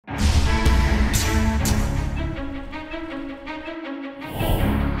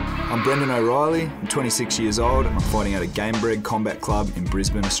I'm Brendan O'Reilly, I'm 26 years old, I'm fighting at a Gamebred Combat Club in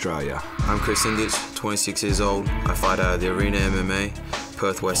Brisbane, Australia. I'm Chris Indich, 26 years old, I fight out of the Arena MMA,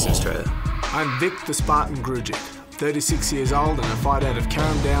 Perth, Western Australia. I'm Vic the Spartan Grujic, 36 years old and I fight out of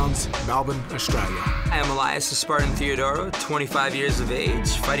Carrum Downs, Melbourne, Australia. I am Elias the Spartan Theodoro, 25 years of age,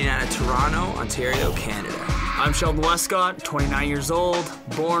 fighting out of Toronto, Ontario, Canada. I'm Sheldon Westcott, 29 years old,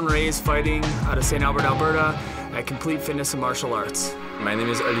 born, raised, fighting out of St. Albert, Alberta, at Complete Fitness and Martial Arts. My name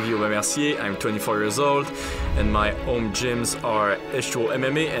is Olivier Aubin-Mercier, I'm 24 years old, and my home gyms are H2O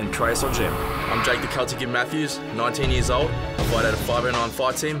MMA and TriStar Gym. I'm Jake the Celtic Matthews, 19 years old, I fight at a 509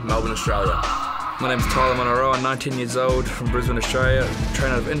 Fight Team, Melbourne, Australia. My name's Tyler Monroe, I'm 19 years old, from Brisbane, Australia,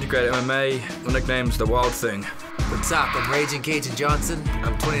 train out of Integrated MMA, the nickname's The Wild Thing. What's up, I'm Raging Cajun Johnson,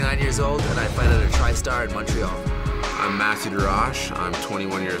 I'm 29 years old and I fight at a TriStar in Montreal. I'm Matthew Darash, I'm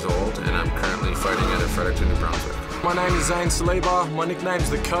 21 years old and I'm currently fighting out of Fredericton, New Brunswick. My name is Zane Saliba, my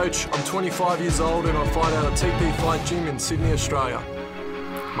nickname's The Coach, I'm 25 years old and I fight out of TP Fight Gym in Sydney, Australia.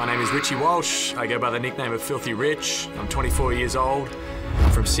 My name is Richie Walsh, I go by the nickname of Filthy Rich, I'm 24 years old,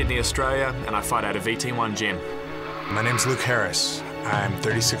 I'm from Sydney, Australia, and I fight out of VT1 Gym. My name's Luke Harris, I'm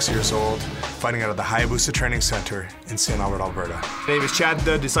 36 years old, fighting out of the Hayabusa Training Center in St. Albert, Alberta. My name is Chad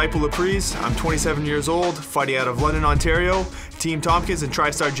the Disciple Laprise, I'm 27 years old, fighting out of London, Ontario, Team Tompkins and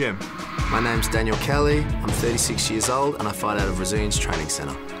TriStar Gym. My name's Daniel Kelly, I'm 36 years old and I fight out of Razoon's Training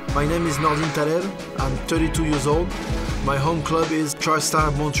Center. My name is Nordin Taleb, I'm 32 years old. My home club is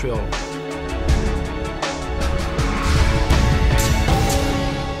TriStar Montreal.